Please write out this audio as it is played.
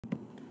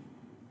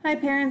Hi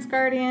parents,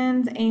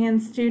 guardians,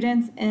 and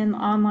students in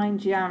online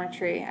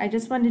geometry. I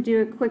just wanted to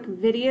do a quick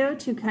video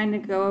to kind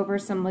of go over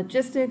some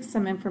logistics,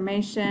 some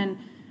information.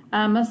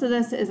 Most of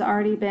this has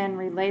already been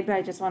relayed, but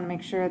I just want to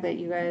make sure that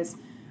you guys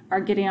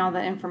are getting all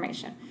the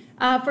information.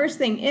 First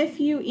thing, if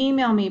you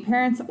email me,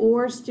 parents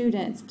or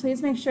students,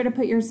 please make sure to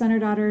put your son or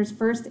daughter's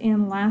first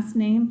and last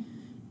name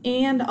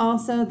and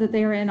also that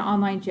they are in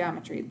online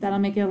geometry. That'll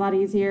make it a lot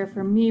easier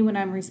for me when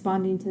I'm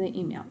responding to the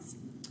emails.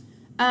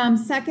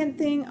 Second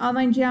thing,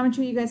 online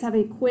geometry, you guys have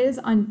a quiz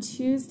on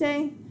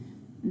Tuesday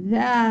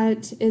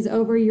that is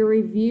over your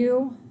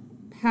review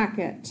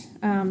packet.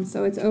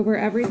 So it's over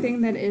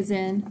everything that is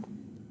in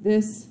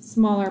this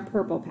smaller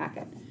purple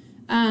packet.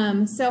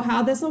 So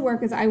how this will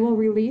work is I will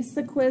release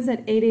the quiz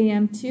at 8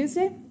 a.m.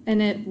 Tuesday and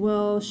it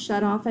will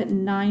shut off at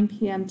 9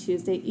 p.m.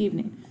 Tuesday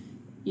evening.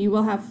 You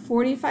will have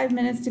 45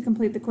 minutes to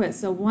complete the quiz.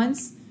 So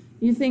once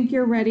you think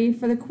you're ready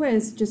for the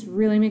quiz, just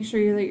really make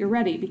sure that you're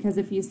ready, because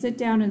if you sit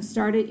down and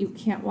start it, you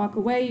can't walk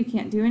away, you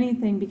can't do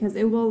anything, because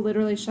it will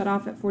literally shut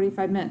off at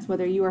 45 minutes,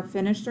 whether you are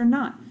finished or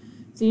not.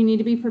 So you need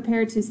to be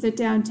prepared to sit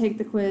down, take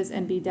the quiz,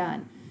 and be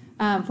done.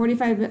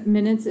 45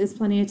 minutes is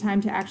plenty of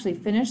time to actually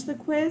finish the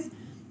quiz,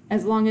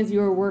 as long as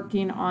you're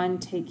working on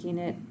taking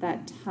it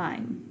that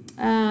time.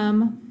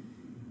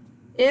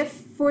 If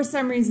for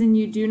some reason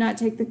you do not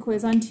take the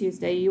quiz on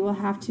Tuesday, you will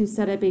have to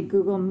set up a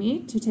Google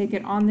Meet to take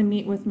it on the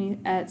Meet with me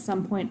at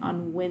some point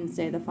on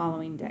Wednesday, the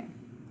following day.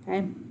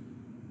 Okay.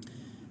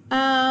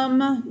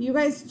 You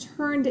guys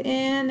turned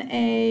in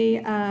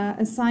a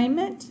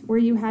assignment where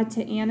you had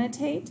to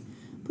annotate.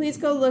 Please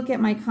go look at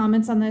my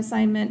comments on the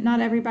assignment. Not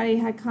everybody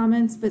had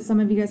comments, but some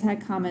of you guys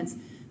had comments.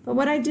 But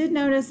what I did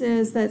notice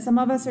is that some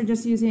of us are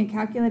just using a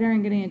calculator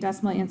and getting a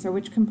decimal answer,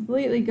 which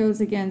completely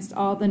goes against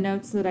all the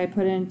notes that I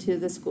put into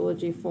the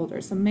Schoology folder.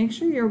 So make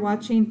sure you're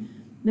watching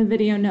the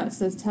video notes.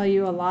 Those tell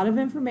you a lot of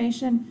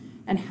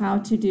information and how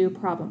to do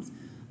problems.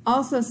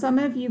 Also, some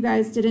of you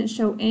guys didn't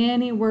show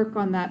any work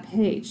on that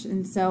page.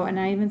 And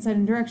I even said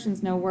in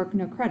directions, no work,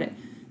 no credit.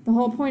 The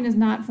whole point is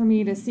not for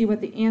me to see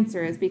what the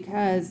answer is,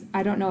 because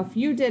I don't know if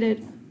you did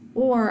it,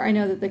 or I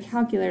know that the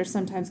calculator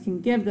sometimes can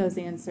give those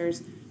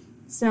answers.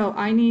 So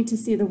I need to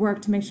see the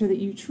work to make sure that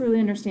you truly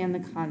understand the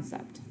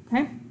concept,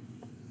 okay?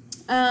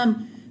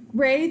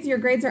 Grades, your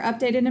grades are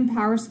updated in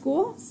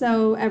PowerSchool.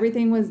 So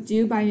everything was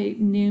due by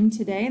noon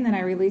today, and then I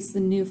released the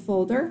new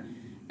folder.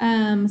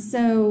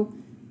 So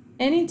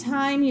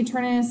anytime you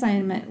turn in an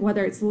assignment,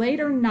 whether it's late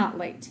or not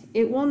late,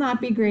 it will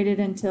not be graded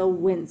until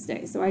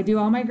Wednesday. So I do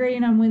all my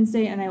grading on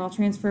Wednesday, and I will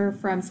transfer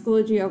from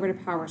Schoology over to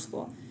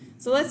PowerSchool.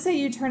 So let's say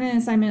you turn in an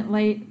assignment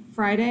late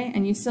Friday,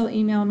 and you still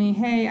email me,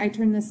 hey, I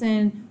turned this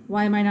in,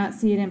 why am I not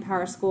seeing it in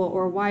PowerSchool,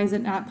 or why is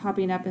it not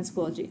popping up in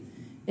Schoology?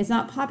 It's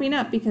not popping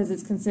up because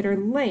it's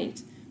considered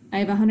late. I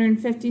have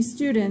 150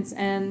 students,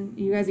 and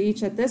you guys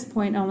each at this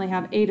point only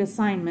have 8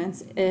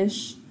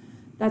 assignments-ish.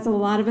 That's a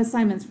lot of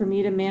assignments for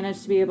me to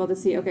manage to be able to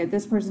see, okay,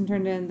 this person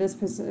turned in, this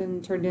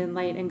person turned in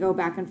late, and go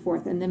back and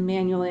forth, and then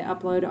manually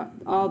upload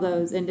all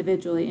those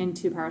individually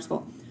into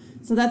PowerSchool.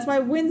 So that's why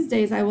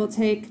Wednesdays I will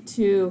take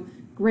to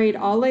grade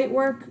all late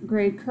work,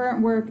 grade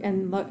current work,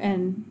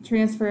 and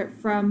transfer it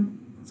from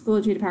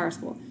Schoology to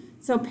PowerSchool.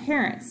 So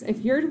parents,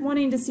 if you're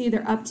wanting to see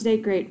their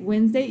up-to-date grade,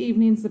 Wednesday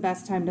evening is the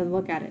best time to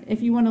look at it.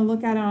 If you want to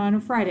look at it on a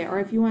Friday, or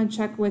if you want to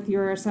check with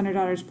your son or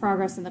daughter's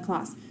progress in the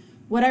class,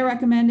 what I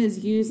recommend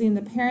is using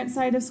the parent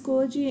side of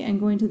Schoology and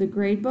going to the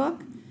grade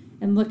book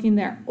and looking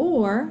there.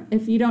 Or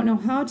if you don't know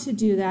how to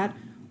do that,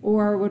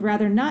 or would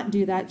rather not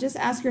do that, just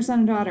ask your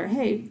son or daughter,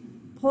 hey,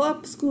 pull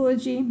up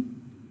Schoology,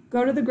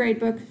 go to the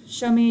grade book,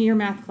 show me your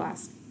math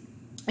class.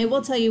 It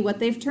will tell you what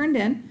they've turned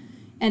in,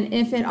 and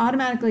if it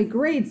automatically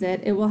grades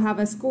it, it will have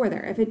a score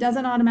there. If it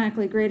doesn't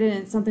automatically grade it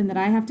and it's something that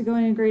I have to go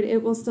in and grade,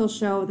 it will still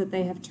show that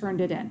they have turned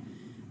it in.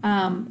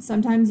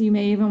 Sometimes you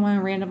may even want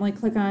to randomly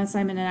click on an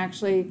assignment and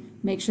actually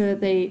make sure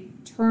that they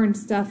turned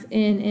stuff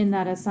in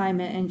that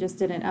assignment and just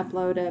didn't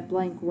upload a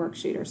blank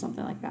worksheet or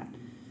something like that.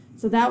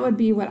 So that would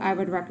be what I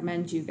would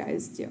recommend you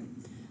guys do.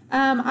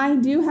 I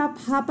do have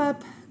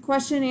pop-up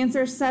question and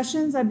answer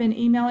sessions. I've been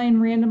emailing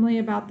randomly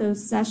about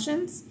those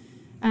sessions.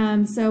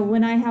 So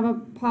when I have a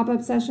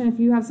pop-up session, if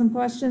you have some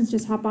questions,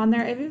 just hop on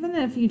there. Even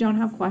if you don't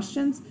have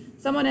questions,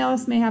 someone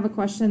else may have a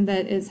question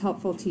that is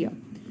helpful to you.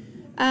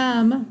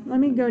 Let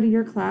me go to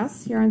your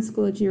class here on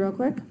Schoology real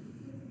quick.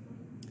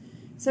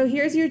 So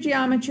here's your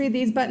geometry.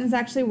 These buttons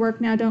actually work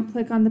now. Don't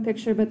click on the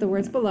picture, but the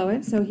words below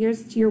it. So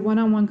here's to your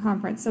one-on-one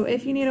conference. So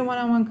if you need a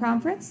one-on-one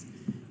conference,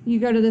 you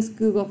go to this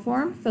Google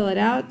form, fill it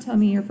out, tell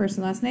me your first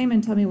and last name,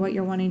 and tell me what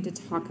you're wanting to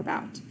talk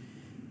about.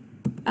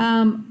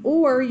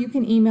 Or you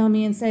can email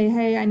me and say,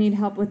 hey, I need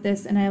help with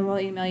this, and I will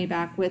email you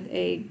back with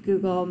a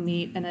Google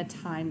Meet and a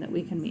time that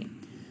we can meet.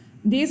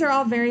 These are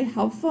all very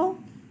helpful.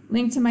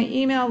 Link to my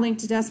email, link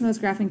to Desmos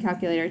Graphing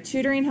Calculator.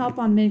 Tutoring help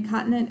on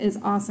Mid-Continent is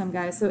awesome,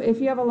 guys. So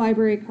if you have a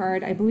library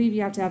card, I believe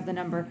you have to have the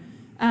number.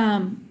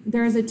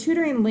 There is a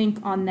tutoring link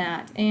on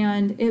that,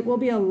 and it will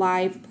be a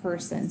live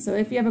person. So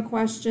if you have a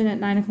question at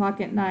 9 o'clock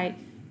at night,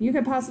 you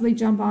could possibly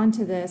jump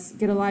onto this,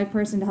 get a live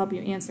person to help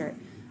you answer it.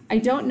 I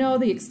don't know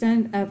the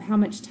extent of how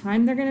much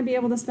time they're going to be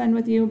able to spend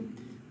with you,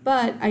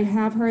 but I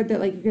have heard that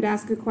like you could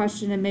ask a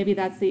question and maybe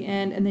that's the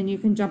end, and then you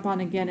can jump on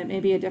again at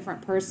maybe a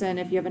different person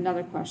if you have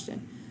another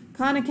question.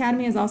 Khan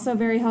Academy is also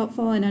very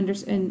helpful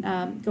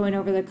in going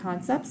over the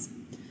concepts.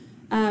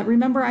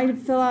 Remember, I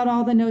fill out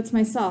all the notes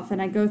myself,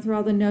 and I go through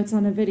all the notes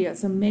on a video,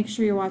 so make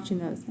sure you're watching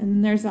those. And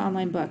then there's the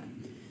online book.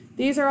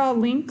 These are all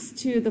links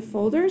to the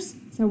folders.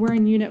 So we're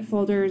in unit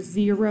folder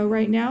 0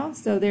 right now.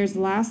 So there's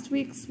last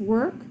week's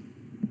work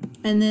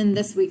and then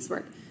this week's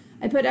work.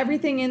 I put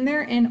everything in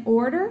there in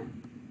order.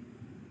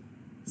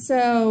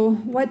 So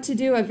what to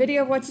do, a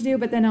video of what to do,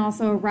 but then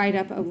also a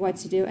write-up of what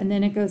to do, and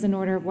then it goes in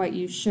order of what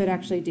you should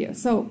actually do.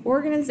 So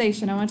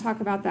organization, I want to talk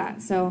about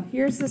that. So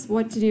here's this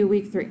what to do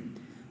week 3.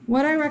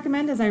 What I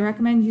recommend is I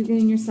recommend you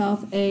getting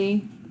yourself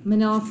a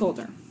manila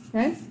folder,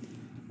 okay?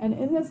 And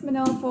in this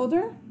manila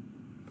folder,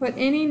 put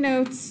any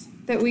notes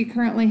that we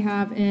currently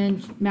have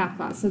in math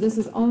class. So this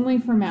is only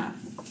for math.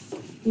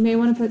 You may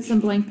want to put some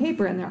blank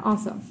paper in there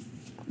also.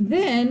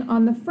 Then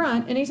on the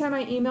front, anytime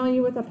I email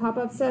you with a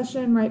pop-up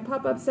session, write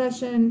pop-up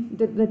session,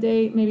 the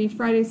date, maybe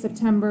Friday,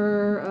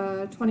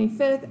 September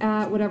 25th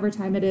at whatever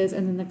time it is,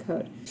 and then the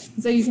code.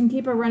 So you can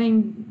keep a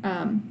running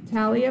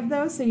tally of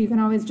those, so you can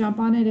always jump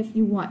on it if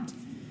you want.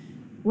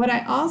 What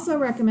I also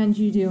recommend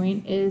you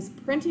doing is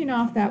printing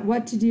off that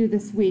what to do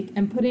this week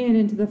and putting it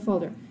into the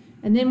folder.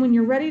 And then when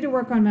you're ready to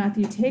work on math,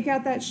 you take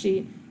out that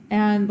sheet,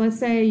 and let's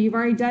say you've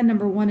already done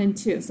number 1 and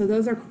 2, so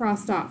those are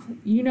crossed off.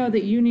 You know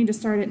that you need to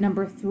start at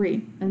number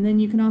 3, and then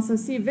you can also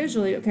see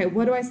visually, okay,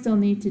 what do I still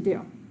need to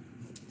do?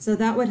 So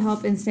that would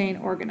help in staying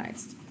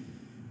organized.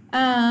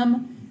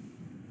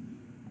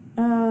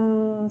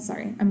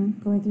 Sorry, I'm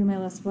going through my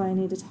list of what I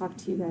need to talk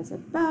to you guys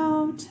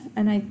about,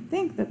 and I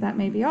think that that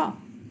may be all.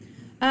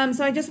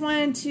 So I just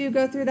wanted to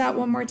go through that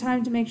one more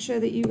time to make sure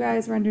that you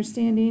guys are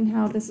understanding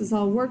how this is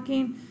all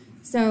working.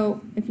 So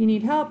if you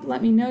need help,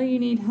 let me know you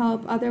need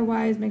help.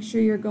 Otherwise, make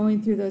sure you're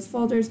going through those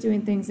folders,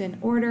 doing things in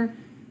order.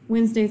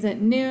 Wednesdays at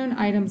noon,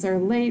 items are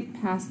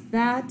late. Past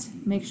that,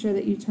 make sure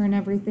that you turn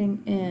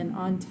everything in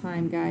on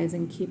time, guys,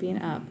 and keeping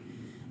up.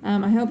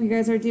 I hope you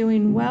guys are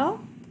doing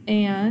well,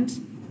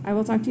 and I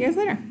will talk to you guys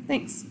later.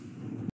 Thanks.